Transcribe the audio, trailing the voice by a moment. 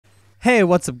Hey,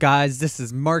 what's up, guys? This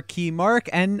is Marquee Marc,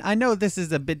 and I know this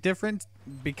is a bit different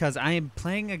because I am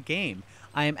playing a game.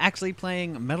 I am actually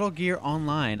playing Metal Gear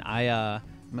Online.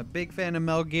 I'm a big fan of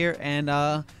Metal Gear, and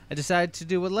I decided to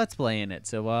do a Let's Play in it.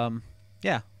 So,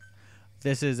 yeah,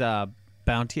 this is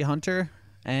Bounty Hunter,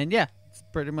 and yeah, that's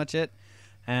pretty much it.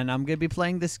 And I'm gonna be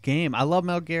playing this game. I love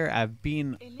Metal Gear. I've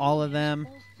beaten all of them,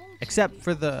 except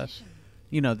for the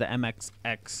the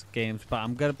MXX games, but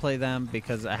I'm gonna play them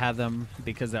because I have them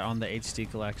because they're on the HD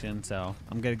collection, so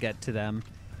I'm gonna get to them.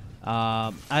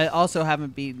 I also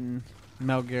haven't beaten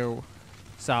Metal Gear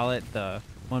Solid, the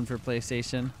one for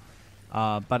PlayStation,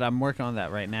 but I'm working on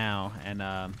that right now, and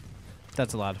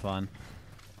that's a lot of fun.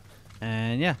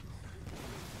 And yeah,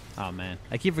 oh man,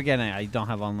 I keep forgetting I don't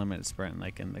have unlimited sprint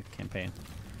like in the campaign.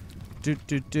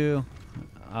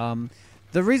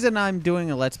 The reason I'm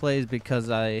doing a Let's Play is because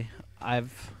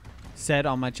I've said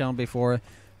on my channel before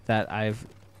that I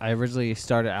originally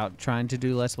started out trying to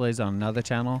do Let's Plays on another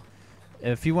channel.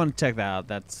 If you want to check that out,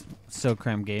 that's So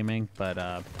Cram Gaming. But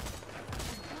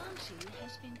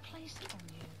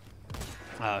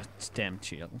it's damn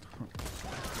shield.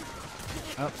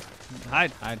 Oh,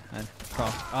 hide,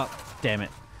 crawl. Oh, damn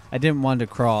it! I didn't want to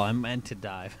crawl. I meant to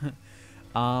dive.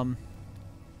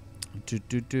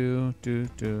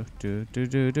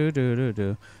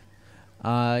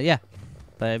 Yeah.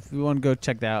 But if you want to go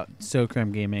check that out,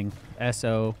 SoCram Gaming,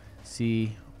 SOCRAM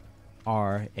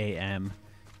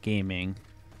Gaming,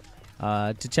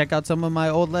 to check out some of my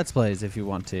old Let's Plays if you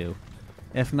want to.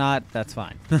 If not, that's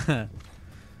fine.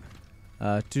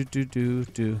 But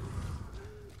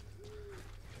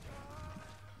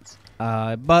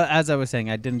as I was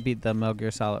saying, I didn't beat the Metal Gear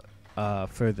Solid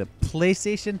for the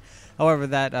PlayStation. However,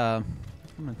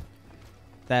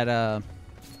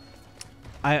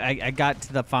 I got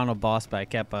to the final boss, but I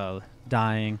kept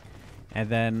dying, and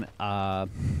then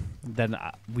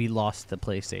we lost the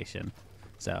PlayStation,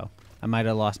 so I might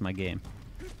have lost my game.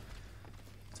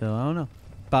 So I don't know,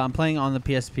 but I'm playing on the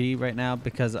PSP right now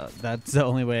because that's the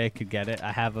only way I could get it.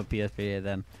 I have a PSP, and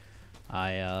then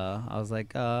I was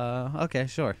like, okay,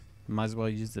 sure, might as well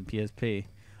use the PSP.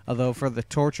 Although for the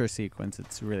torture sequence,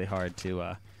 it's really hard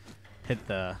to hit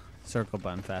the circle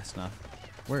button fast enough.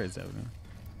 Where is it?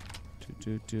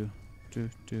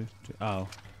 Oh,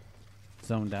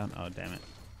 zone down. Oh, damn it.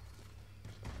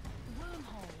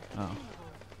 Oh,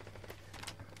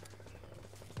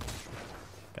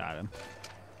 got him.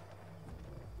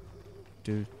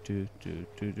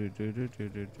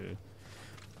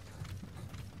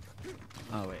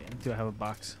 Oh wait, do I have a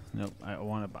box? Nope, I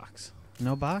want a box.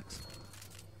 No box?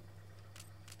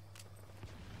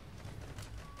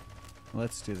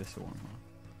 Let's do this one more.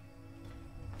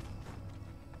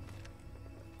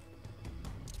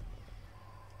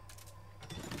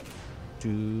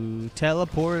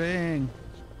 Teleporting,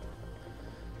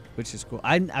 which is cool.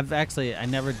 I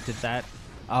never did that.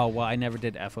 Oh well, I never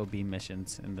did FOB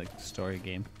missions in the story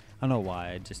game. I don't know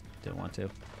why. I just didn't want to.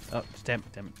 Oh, damn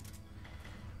it!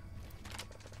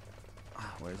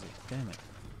 Oh, where is he? Damn it!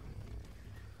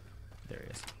 There he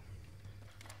is.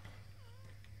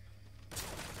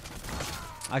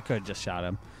 I could have just shot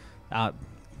him. I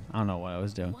don't know what I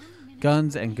was doing.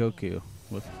 Guns and Goku.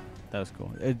 That was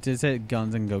cool. It just said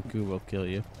guns and Goku will kill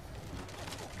you.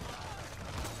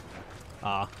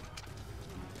 Ah.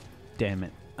 Damn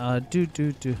it. No.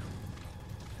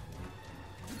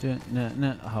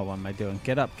 Oh, what am I doing?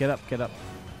 Get up.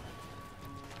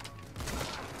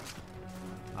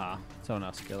 Ah, someone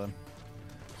else kill him.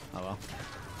 Oh well.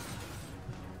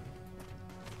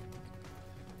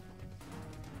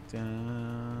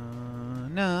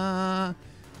 Na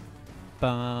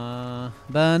ba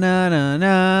ba na na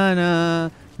na na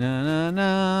na na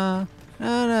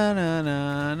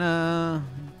na na.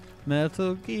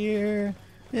 Metal Gear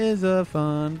is a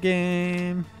fun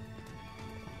game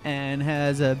and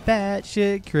has a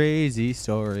batshit crazy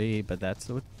story, but that's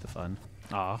the fun.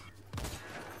 Aw.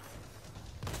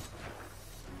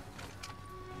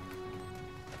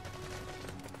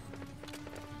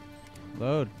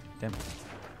 Load. Damn it.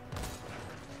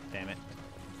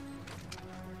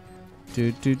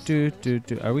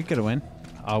 Are we gonna win?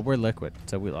 Oh, we're liquid,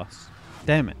 so we lost.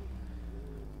 Damn it.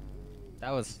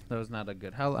 That was not a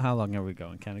good. How long are we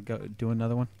going? Can I do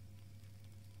another one?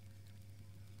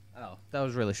 Oh, that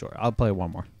was really short. I'll play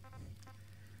one more.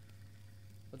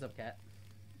 What's up, cat?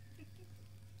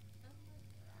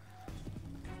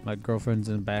 My girlfriend's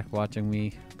in the back watching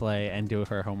me play and do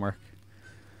her homework.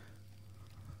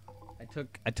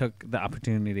 I took the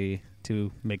opportunity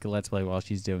to make a Let's Play while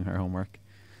she's doing her homework.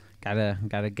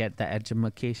 Gotta get the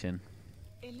education.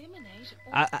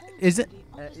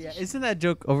 Isn't that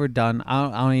joke overdone? I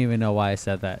don't even know why I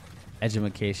said that.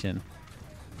 education.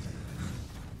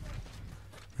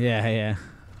 Yeah, yeah.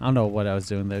 I don't know what I was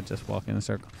doing there, just walking in a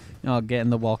circle. No, get in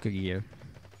the walker gear.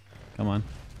 Come on.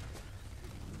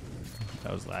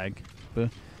 That was lag.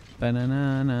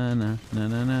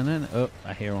 Ba-na-na-na-na-na-na-na-na. Oh,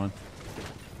 I hear one.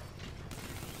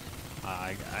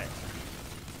 Oh, okay.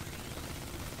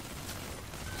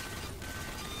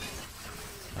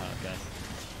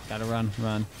 Gotta run.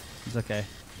 It's okay.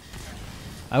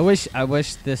 I wish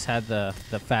this had the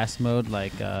fast mode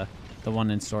like the one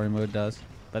in story mode does,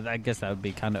 but I guess that would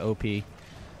be kind of OP.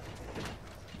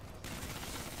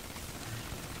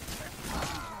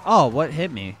 Oh, what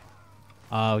hit me?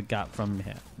 Oh, it got from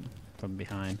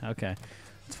behind. Okay,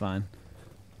 it's fine.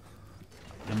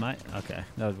 Am I? Okay,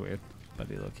 that was weird.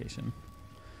 Buddy location.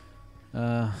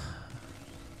 Hello?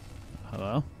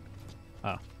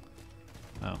 Oh.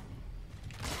 Oh.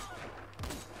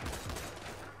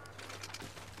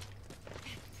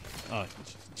 Oh,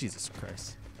 Jesus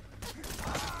Christ.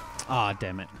 Aw,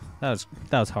 damn it. That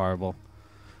was horrible.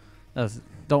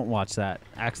 Don't watch that.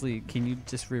 Actually, can you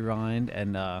just rewind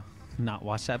and not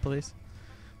watch that, please?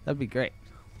 That'd be great.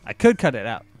 I could cut it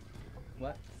out.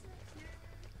 What?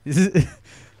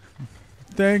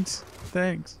 Thanks.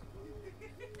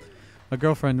 My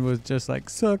girlfriend was just like,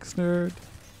 sucks, nerd.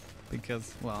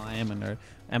 Because, well, I am a nerd.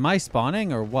 Am I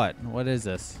spawning or what? What is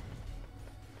this?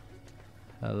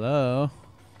 Hello?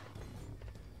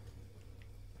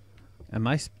 Am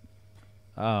I?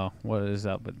 Oh, what is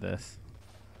up with this?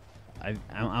 Am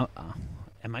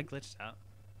I glitched out?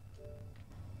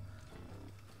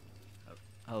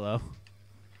 Hello?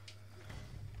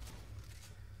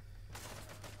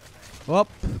 Whoop.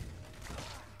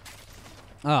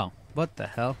 Oh, what the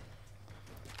hell?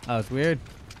 That was weird.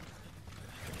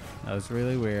 That was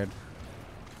really weird.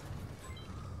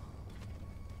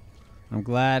 I'm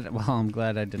glad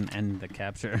I didn't end the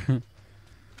capture.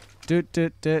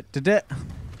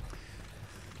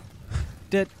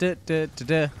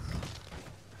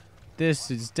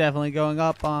 This is definitely going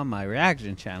up on my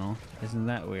reaction channel. Isn't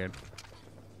that weird?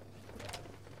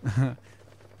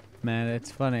 Man,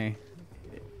 it's funny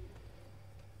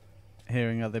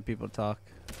hearing other people talk.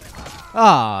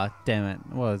 Ah, damn it.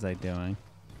 What was I doing?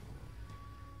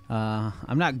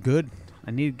 I'm not good.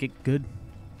 I need to get good.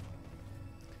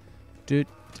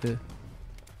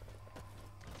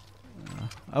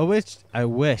 I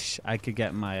wish I could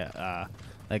get my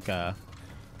like a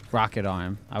rocket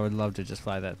arm. I would love to just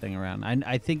fly that thing around.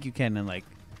 I think you can in like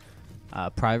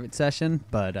private session,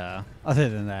 but other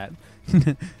than that,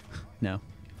 no.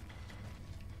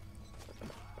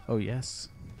 Oh yes.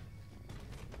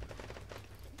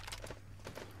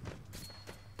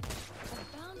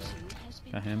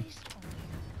 Got him.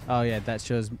 Oh yeah, that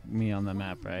shows me on the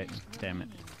map, right? Damn it.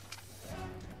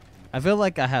 I feel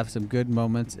like I have some good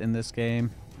moments in this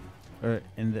game, or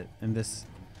in this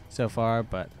so far,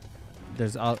 but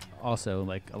there's also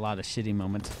like a lot of shitty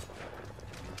moments.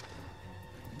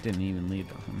 Didn't even lead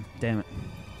them. Damn it.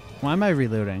 Why am I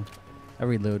reloading? I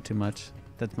reload too much.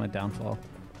 That's my downfall.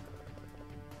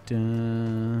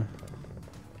 Dun.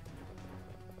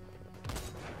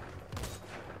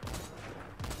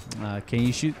 Can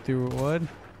you shoot through wood?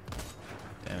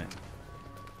 Damn it.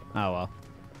 Oh well.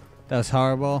 That was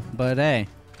horrible, but hey,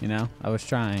 you know, I was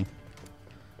trying.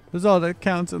 That's all that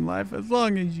counts in life, as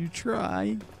long as you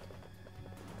try.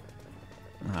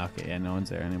 Okay, yeah, no one's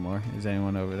there anymore. Is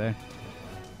anyone over there?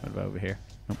 What about over here?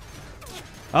 Nope.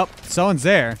 Oh, someone's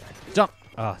there. Jump.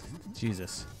 Oh,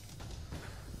 Jesus.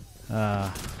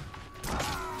 Aw.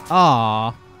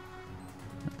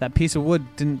 That piece of wood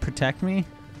didn't protect me?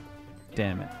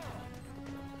 Damn it.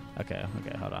 Okay,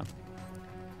 hold on.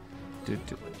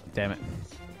 Damn it.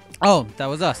 Oh, that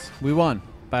was us. We won.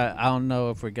 But I don't know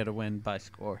if we're going to win by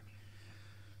score.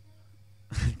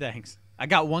 Thanks. I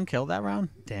got 1 kill that round?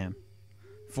 Damn.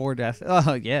 4 deaths.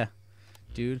 Oh, yeah.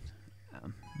 Dude.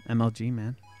 MLG,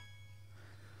 man.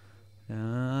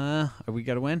 Are we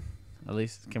going to win? At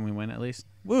least, can we win at least?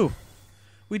 Woo!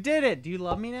 We did it! Do you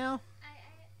love me now?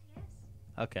 Yes.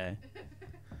 Okay.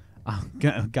 Oh,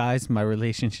 guys, my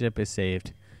relationship is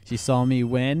saved. She saw me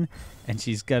win, and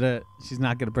she's not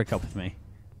gonna break up with me.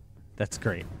 That's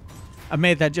great. I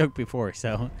made that joke before,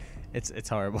 so it's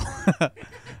horrible. I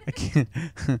can't.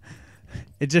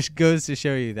 It just goes to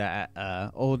show you that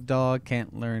old dog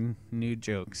can't learn new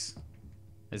jokes.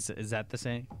 Is that the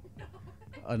saying?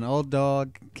 An old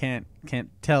dog can't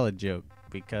tell a joke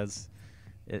because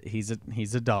he's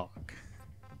a dog.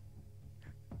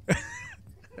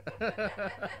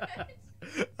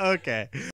 Okay.